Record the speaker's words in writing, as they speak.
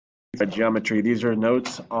Geometry. These are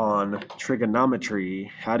notes on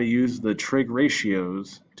trigonometry, how to use the trig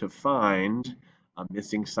ratios to find a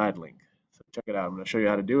missing side length. So check it out. I'm going to show you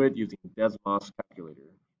how to do it using Desmos calculator.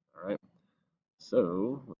 All right.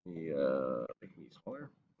 So let me make these smaller.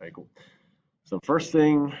 Very cool. So first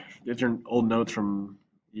thing, these are old notes from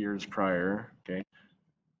years prior. Okay.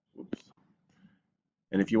 Whoops.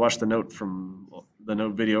 And if you watch the note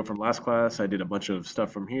video from last class, I did a bunch of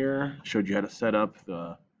stuff from here. Showed you how to set up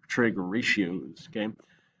the trig ratios. Okay.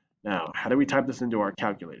 Now, how do we type this into our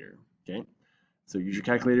calculator? Okay. So use your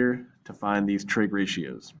calculator to find these trig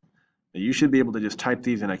ratios. Now, you should be able to just type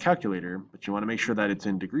these in a calculator, but you want to make sure that it's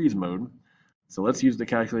in degrees mode. So let's use the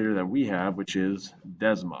calculator that we have, which is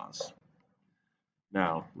Desmos.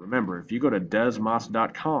 Now, remember, if you go to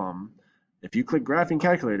desmos.com, if you click graphing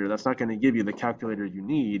calculator, that's not going to give you the calculator you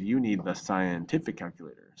need. You need the scientific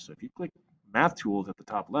calculator. So if you click math tools at the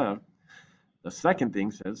top left, the second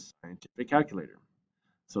thing says scientific calculator.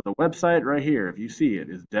 So the website right here, if you see it,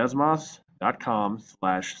 is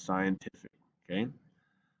desmos.com/scientific. Okay,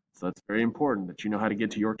 so that's very important that you know how to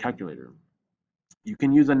get to your calculator. You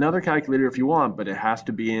can use another calculator if you want, but it has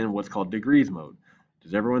to be in what's called degrees mode.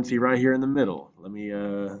 Does everyone see right here in the middle? Let me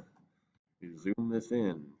zoom this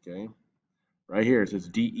in. Okay, right here it says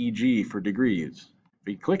DEG for degrees. If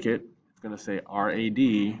you click it, it's going to say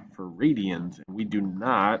RAD for radians, and we do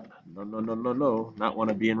not want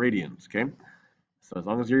to be in radians. Okay. So as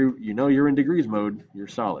long as you know you're in degrees mode, you're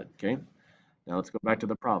solid, okay? Now let's go back to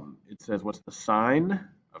the problem. It says, what's the sine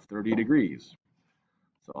of 30 degrees?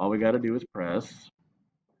 So all we got to do is press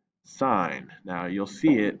sine. Now you'll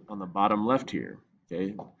see it on the bottom left here,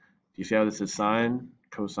 okay? Do you see how this is sine,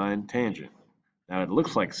 cosine, tangent? Now it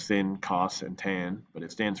looks like sin, cos, and tan, but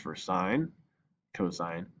it stands for sine,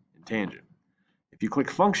 cosine, and tangent. If you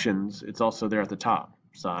click functions, it's also there at the top,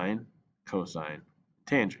 sine, cosine,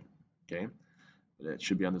 tangent, okay? It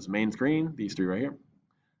should be on this main screen, these three right here.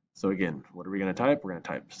 So again, what are we going to type? We're going to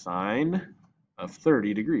type sine of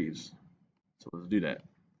 30 degrees. So let's do that.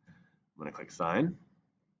 I'm going to click sine. I'm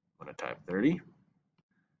going to type 30. I'm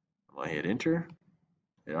going to hit enter.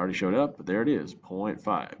 It already showed up, but there it is,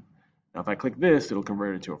 0.5. Now if I click this, it'll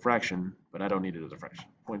convert it to a fraction, but I don't need it as a fraction.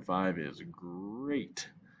 0.5 is great.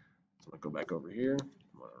 So I'm going to go back over here.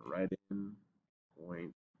 I'm going to write in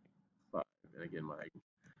 0.5. And again, my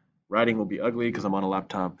writing will be ugly because I'm on a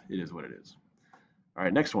laptop. It is what it is. All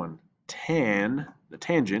right, next one. Tan, the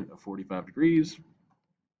tangent of 45 degrees.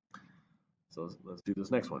 So let's do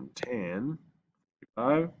this next one. Tan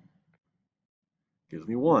 45 gives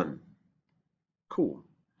me 1. Cool.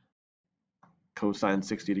 Cosine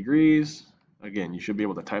 60 degrees. Again, you should be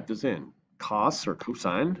able to type this in. Cos or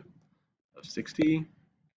cosine of 60 is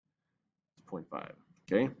 0.5.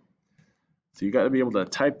 Okay. So you got to be able to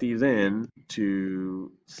type these in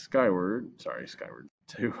to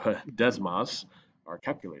Desmos, our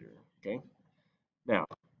calculator. Okay. Now,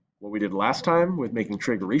 what we did last time with making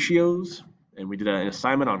trig ratios, and we did an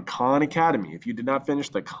assignment on Khan Academy. If you did not finish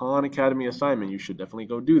the Khan Academy assignment, you should definitely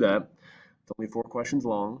go do that. It's only 4 questions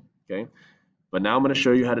long. Okay. But now I'm going to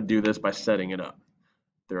show you how to do this by setting it up.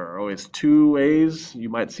 There are always 2 ways you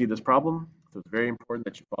might see this problem, so it's very important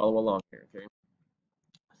that you follow along here. Okay.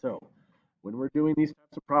 So when we're doing these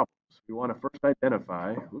types of problems, we want to first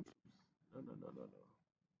identify, we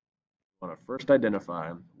want to first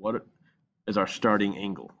identify what is our starting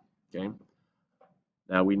angle, okay?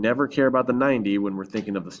 Now we never care about the 90 when we're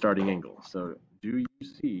thinking of the starting angle. So do you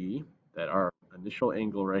see that our initial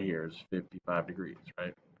angle right here is 55 degrees,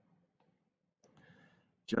 right?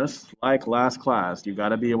 Just like last class, you got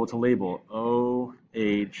to be able to label O,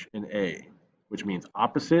 H, and A, which means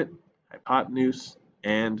opposite, hypotenuse,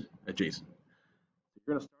 and adjacent.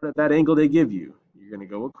 You're going to start at that angle they give you. You're going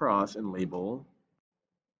to go across and label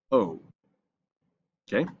O.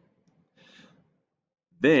 Okay?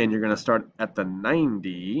 Then you're going to start at the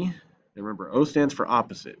 90. And remember, O stands for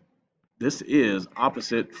opposite. This is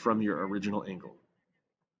opposite from your original angle.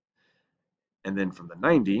 And then from the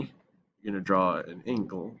 90, you're going to draw an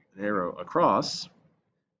angle, an arrow across.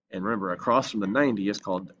 And remember, across from the 90 is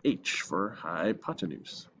called H for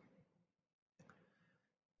hypotenuse.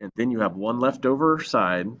 And then you have one leftover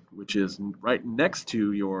side, which is right next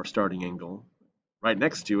to your starting angle. Right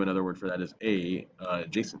next to, another word for that is A,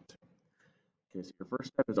 adjacent. Okay, so your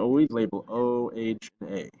first step is always label O, H,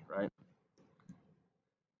 and A, right?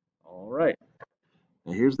 All right.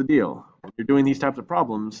 Now here's the deal. When you're doing these types of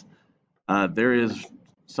problems,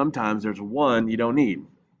 sometimes there's one you don't need,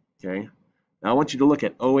 okay? Now I want you to look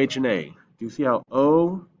at O, H, and A. Do you see how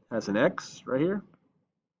O has an X right here?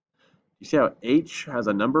 You see how H has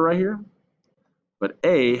a number right here? But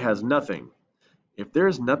A has nothing. If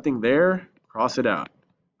there's nothing there, cross it out.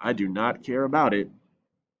 I do not care about it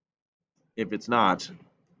if it's not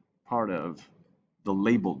part of the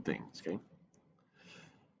labeled things, okay?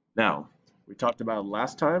 Now, we talked about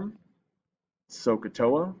last time,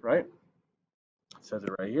 SOHCAHTOA, right? It says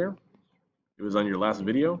it right here. It was on your last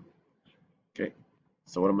video. Okay,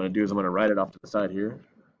 so what I'm going to do is I'm going to write it off to the side here.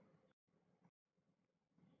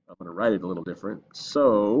 I'm going to write it a little different.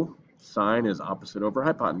 So, sine is opposite over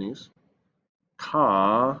hypotenuse.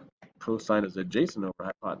 Cosine is adjacent over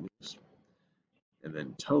hypotenuse. And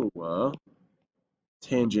then TOA,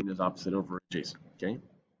 tangent is opposite over adjacent, okay?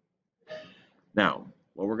 Now,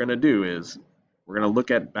 what we're going to do is we're going to look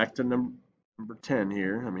at back to number 10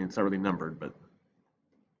 here. I mean, it's not really numbered, but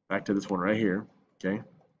back to this one right here, okay?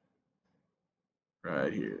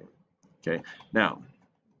 Right here, okay? Now,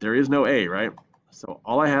 there is no A, right? So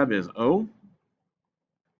all I have is O,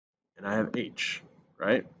 and I have H,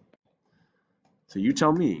 right? So you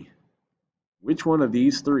tell me, which one of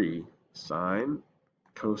these three, sine,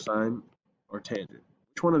 cosine, or tangent,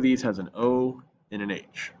 which one of these has an O and an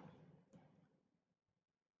H?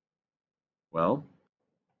 Well,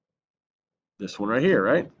 this one right here,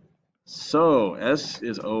 right? So S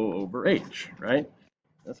is O over H, right?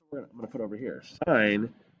 That's what I'm going to put over here. Sine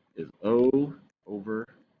is O over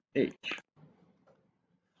H.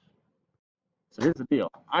 So here's the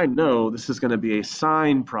deal. I know this is going to be a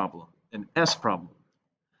sine problem, an S problem.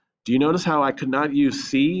 Do you notice how I could not use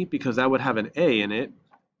C because that would have an A in it?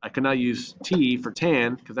 I could not use T for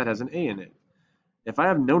tan because that has an A in it. If I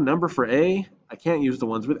have no number for A, I can't use the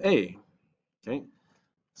ones with A. Okay,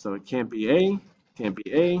 so it can't be A, can't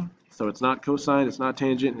be A. So it's not cosine, it's not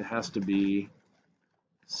tangent, it has to be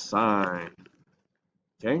sine.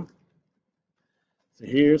 Okay, so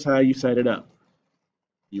here's how you set it up.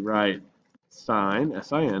 You write sine,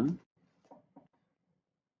 S-I-N.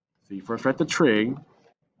 So you first write the trig,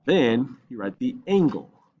 then you write the angle.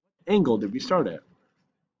 What angle did we start at?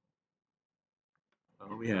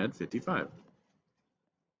 Well, we had 55.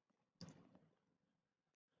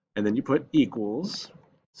 And then you put equals.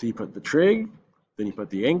 So you put the trig, then you put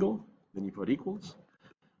the angle, then you put equals.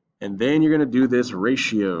 And then you're going to do this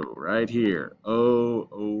ratio right here, O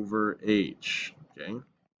over H. Okay.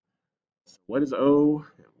 So what is O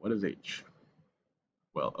and what is H?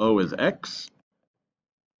 Well, O is X,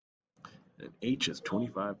 and H is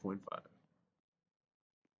 25.5.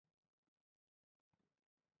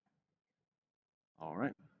 All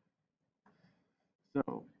right.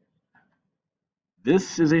 So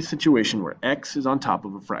this is a situation where X is on top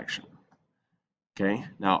of a fraction. Okay,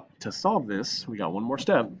 now to solve this, we got one more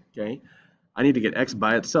step. Okay, I need to get X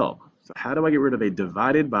by itself. So how do I get rid of a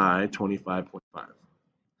divided by 25.5?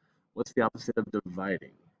 What's the opposite of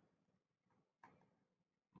dividing?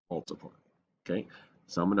 Multiply. Okay,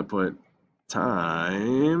 so I'm going to put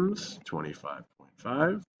times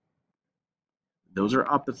 25.5. Those are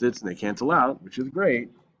opposites and they cancel out, which is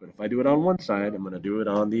great. But if I do it on one side, I'm going to do it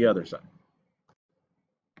on the other side.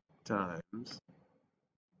 Times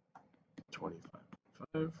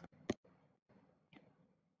 25.5.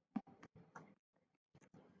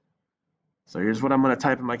 So here's what I'm going to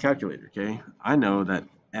type in my calculator, okay? I know that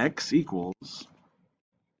X equals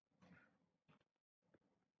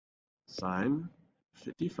sine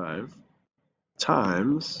 55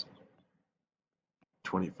 times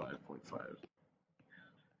 25.5.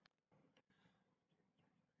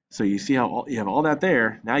 So you see how you have all that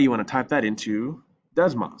there. Now you want to type that into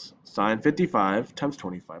Desmos. Sine 55 times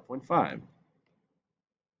 25.5.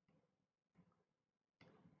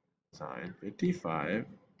 Sine 55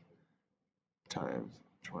 times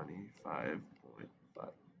 25.5.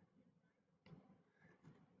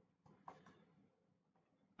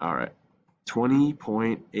 All right,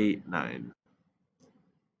 20.89.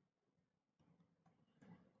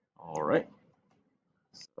 All right,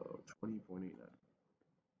 so 20.89.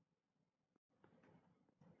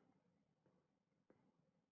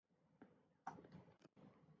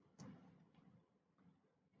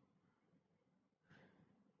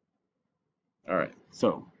 All right,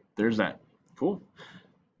 so there's that. Cool.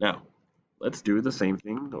 Now, let's do the same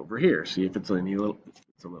thing over here. See if it's a little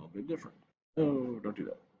bit different. No, don't do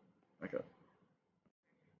that. Back up.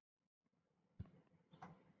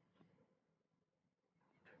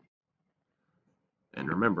 And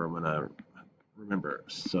remember, I'm gonna remember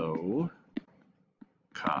SOHCAHTOA.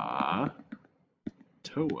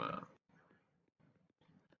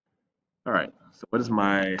 All right. So what is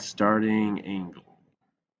my starting angle?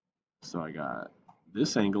 So I got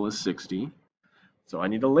this angle is 60. So I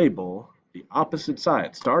need to label the opposite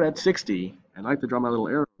side. Start at 60, and I like to draw my little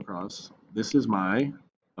arrow across. This is my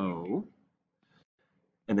O.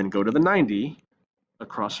 And then go to the 90,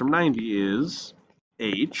 across from 90 is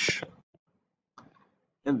H,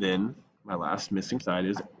 and then my last missing side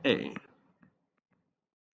is A.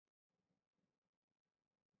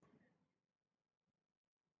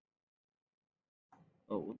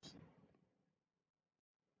 Oh, whoops.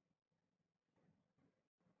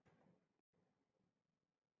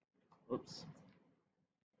 Whoops.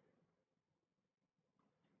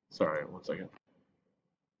 Sorry, 1 second.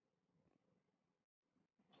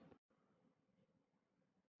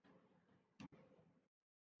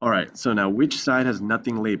 All right, so now which side has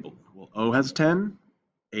nothing labeled? Well, O has 10,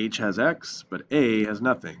 H has X, but A has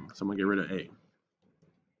nothing. So I'm gonna get rid of A.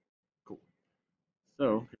 Cool.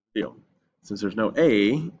 So here's the deal. Since there's no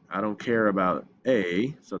A, I don't care about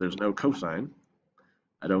A, so there's no cosine.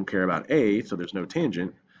 I don't care about A, so there's no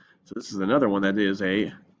tangent. So this is another one that is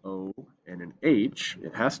a O and an H.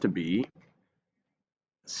 It has to be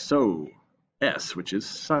S, which is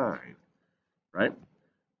sine, right?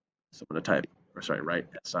 So I'm going to type, or sorry, write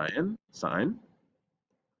SIN, sine.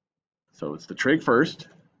 So it's the trig first,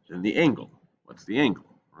 then the angle. What's the angle?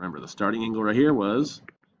 Remember, the starting angle right here was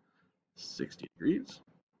 60 degrees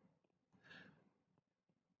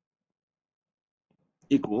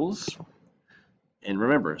equals, and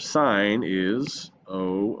remember, sine is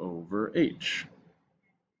O over H.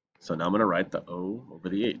 So now I'm going to write the O over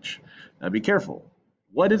the H. Now be careful.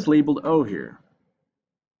 What is labeled O here?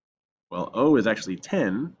 Well, O is actually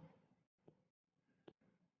 10,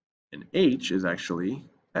 and H is actually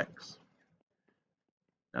X.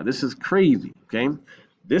 Now this is crazy, okay?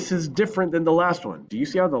 This is different than the last one. Do you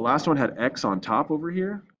see how the last one had X on top over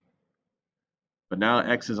here? But now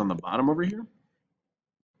X is on the bottom over here,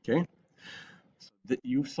 okay? So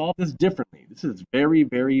you solve this differently. This is very,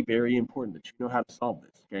 very, very important that you know how to solve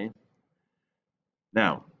this, okay?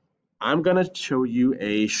 Now, I'm gonna show you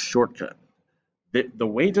a shortcut. The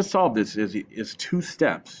way to solve this is 2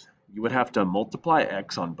 steps. You would have to multiply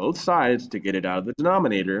X on both sides to get it out of the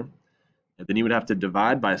denominator, and then you would have to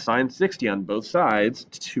divide by sine 60 on both sides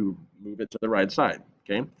to move it to the right side,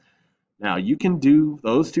 okay? Now, you can do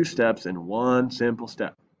those 2 steps in one simple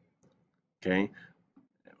step, okay?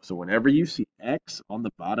 So whenever you see X on the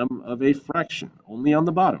bottom of a fraction, only on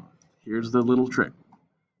the bottom, here's the little trick.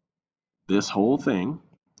 This whole thing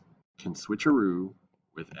can switcheroo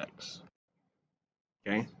with X,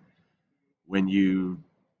 okay? When you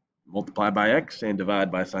multiply by X and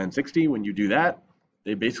divide by sine 60, when you do that,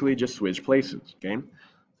 they basically just switch places, okay?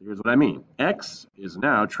 So here's what I mean. X is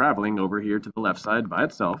now traveling over here to the left side by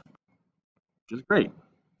itself, which is great,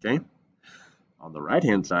 okay? On the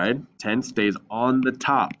right-hand side, 10 stays on the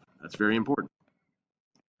top. That's very important.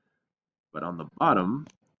 But on the bottom,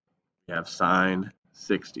 we have sine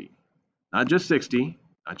 60. Not just 60,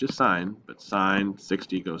 not just sine, but sine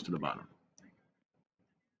 60 goes to the bottom.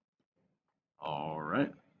 All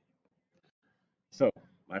right. So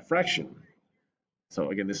my fraction. So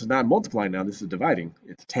again, this is not multiplying now, this is dividing.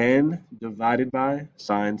 It's 10 divided by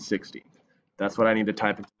sine 60. That's what I need to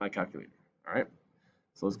type into my calculator. All right.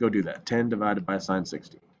 So let's go do that. 10 divided by sine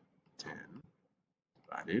 60. 10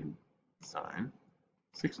 divided sine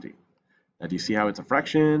 60. Now, do you see how it's a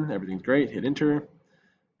fraction? Everything's great. Hit enter.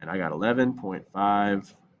 And I got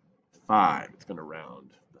 11.55. It's going to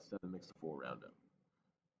round. The 7 makes the 4 round up.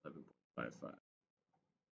 11.55. All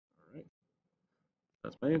right.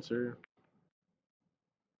 That's my answer.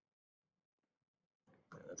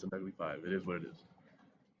 That's an ugly 5. It is what it is.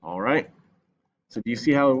 All right. So do you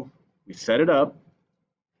see how we set it up?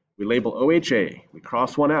 We label OHA. We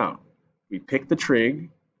cross one out. We pick the trig.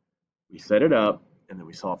 We set it up. And then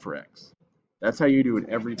we solve for X. That's how you do it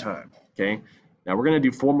every time. Okay. Now we're going to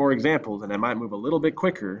do 4 more examples, and I might move a little bit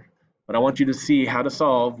quicker, but I want you to see how to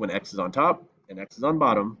solve when X is on top and X is on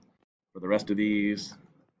bottom for the rest of these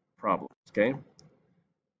problems, okay?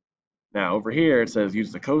 Now over here it says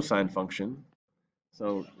use the cosine function.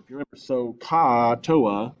 So if you remember, so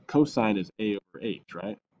TOA, cosine is A over H,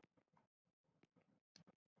 right?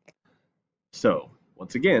 So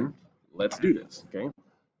once again, let's do this, okay?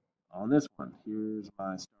 On this one, here's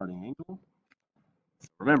my starting angle.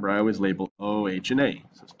 Remember, I always label O, H, and A.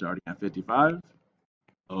 So starting at 55,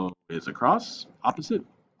 O is across, opposite.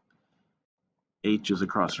 H is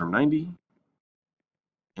across from 90.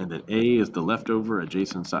 And then A is the leftover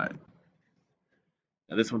adjacent side.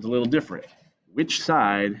 Now this one's a little different. Which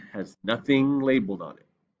side has nothing labeled on it?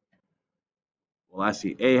 Well, I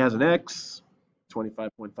see A has an X,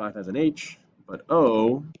 25.5 has an H, but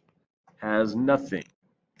O has nothing,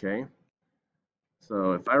 okay?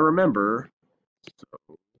 So if I remember, so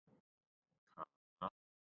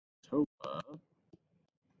TOA,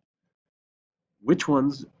 which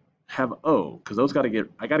ones have O, because I got to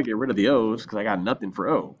get rid of the O's because I got nothing for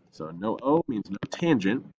O. So no O means no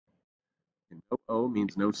tangent, and no O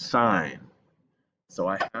means no sine. So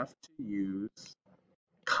I have to use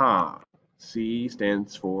ca. C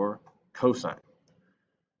stands for cosine.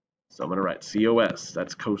 So I'm going to write COS,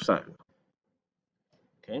 that's cosine.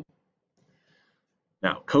 Okay.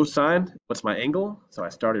 Now, cosine, what's my angle? So I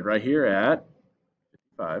started right here at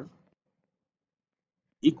 55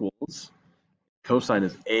 equals, cosine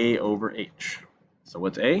is A over H. So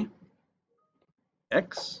what's A?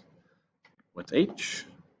 X. What's H?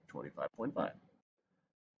 25.5.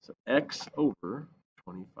 So X over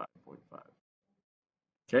 25.5.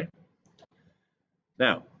 Okay.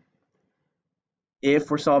 Now, if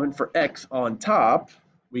we're solving for X on top,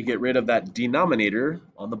 we get rid of that denominator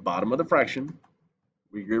on the bottom of the fraction.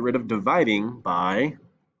 We get rid of dividing by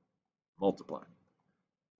multiplying.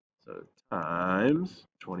 So times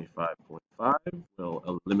 25.5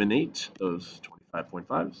 will eliminate those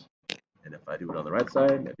 25.5s. And if I do it on the right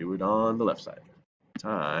side, I do it on the left side.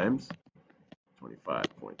 Times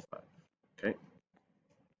 25.5. Okay.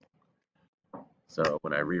 So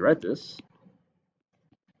when I rewrite this,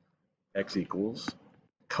 X equals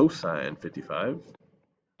cosine 55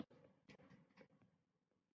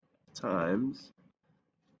 times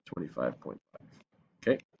 25.5.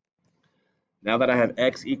 Okay. Now that I have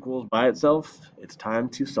X equals by itself, it's time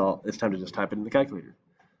to solve. It's time to just type it in the calculator.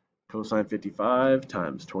 Cosine 55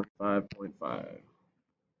 times 25.5. Cosine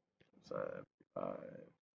 55.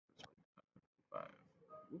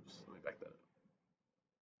 Oops, let me back that up.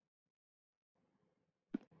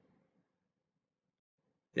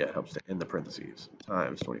 Yeah, it helps to end the parentheses.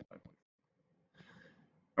 Times 25.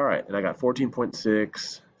 All right, and I got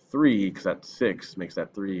 14.63 because that 6 makes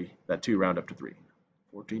that 3, that 2 round up to 3.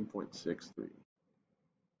 14.63.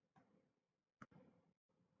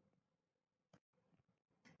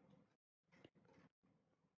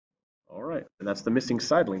 All right, and that's the missing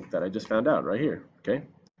side link that I just found out right here, okay?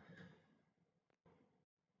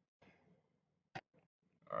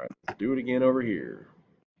 All right, let's do it again over here.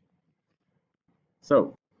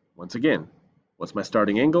 So, once again, what's my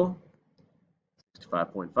starting angle?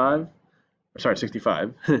 65.5, or sorry,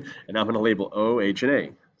 65, and I'm going to label O, H, and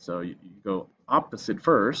A. So you go opposite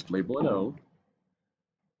first, label an O.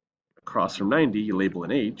 Across from 90, you label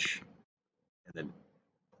an H, and then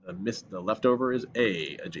the leftover is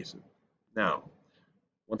A adjacent. Now,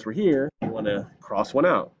 once we're here, we want to cross one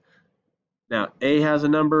out. Now, A has a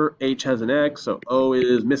number, H has an X, so O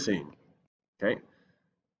is missing, okay?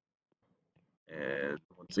 And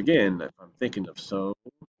once again, if I'm thinking of so,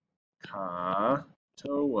 ka,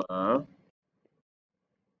 toa,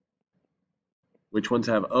 which ones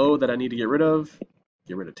have O that I need to get rid of?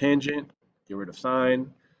 Get rid of tangent, get rid of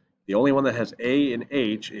sine. The only one that has A and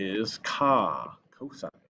H is ka,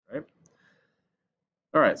 cosine, right?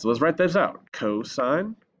 All right, so let's write this out.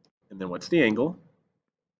 Cosine, and then what's the angle?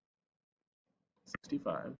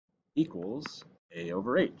 65 equals A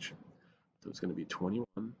over H. So it's going to be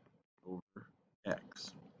 21 over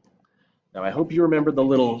X. Now I hope you remember the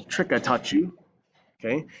little trick I taught you.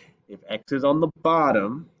 Okay, if X is on the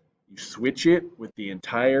bottom, you switch it with the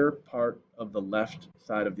entire part of the left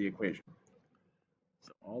side of the equation.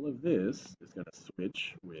 So all of this is going to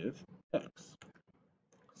switch with X.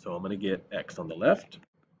 So I'm going to get X on the left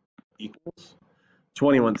equals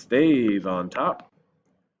 21 stays on top.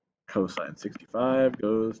 Cosine 65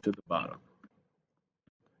 goes to the bottom.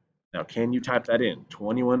 Now, can you type that in?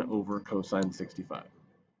 21 over cosine 65.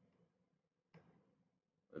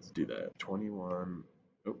 Let's do that. 21.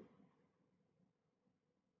 Oh,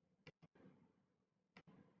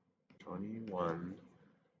 21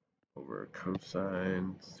 over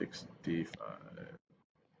cosine 65.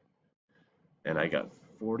 And I got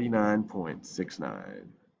 49.69.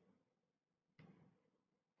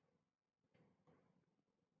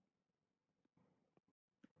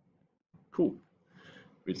 Cool.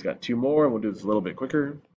 We just got two more, and we'll do this a little bit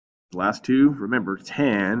quicker. The last two, remember,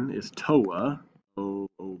 tan is TOA, O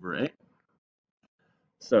over A.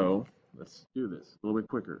 So let's do this a little bit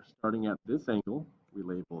quicker. Starting at this angle, we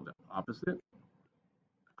label the opposite.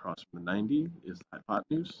 Across from the 90 is the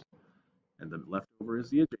hypotenuse, and the leftover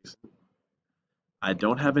is the adjacent. I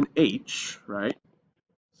don't have an H, right?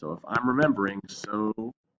 So if I'm remembering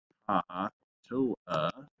so,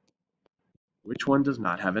 toa, which one does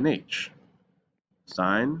not have an H?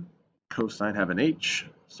 Sine, cosine have an H,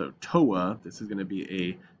 so toa, this is going to be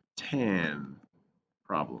a tan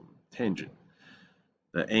problem, tangent.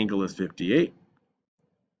 The angle is 58,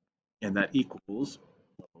 and that equals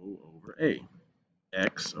O over A,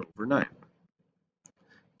 X over 9.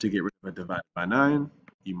 To get rid of a divided by 9,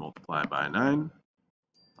 you multiply by 9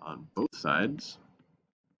 on both sides.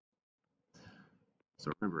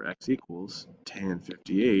 So remember, x equals tan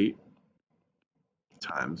 58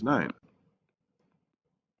 times 9.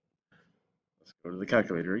 Let's go to the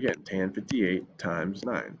calculator again. Tan 58 times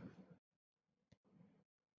 9.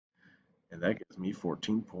 And that gives me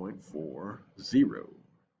 14.40.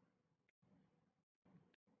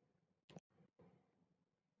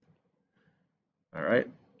 All right,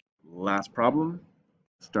 last problem.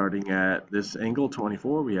 Starting at this angle,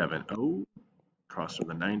 24, we have an O. Across from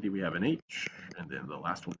the 90, we have an H. And then the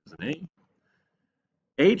last one is an A.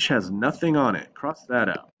 H has nothing on it. Cross that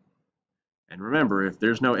out. And remember, if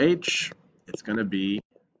there's no H, it's going to be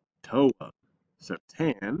TOA. So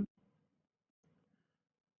tan,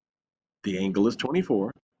 the angle is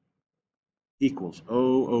 24, equals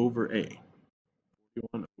O over A.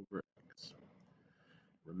 41 over X.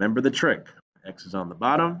 Remember the trick. X is on the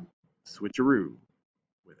bottom, switcheroo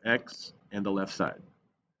with X and the left side.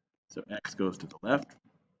 So X goes to the left,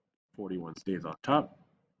 41 stays on top,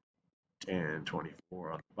 tan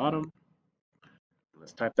 24 on the bottom.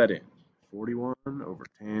 Let's type that in. 41 over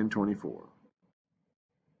tan 24.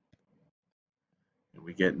 And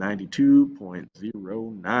we get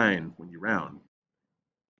 92.09 when you round.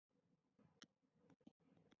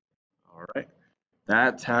 All right.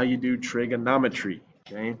 That's how you do trigonometry,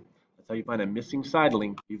 okay? That's how you find a missing side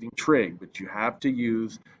link using trig, but you have to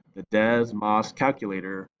use the Des-Moss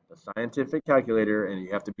calculator, the scientific calculator, and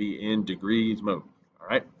you have to be in degrees mode, all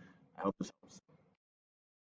right? I hope this helps.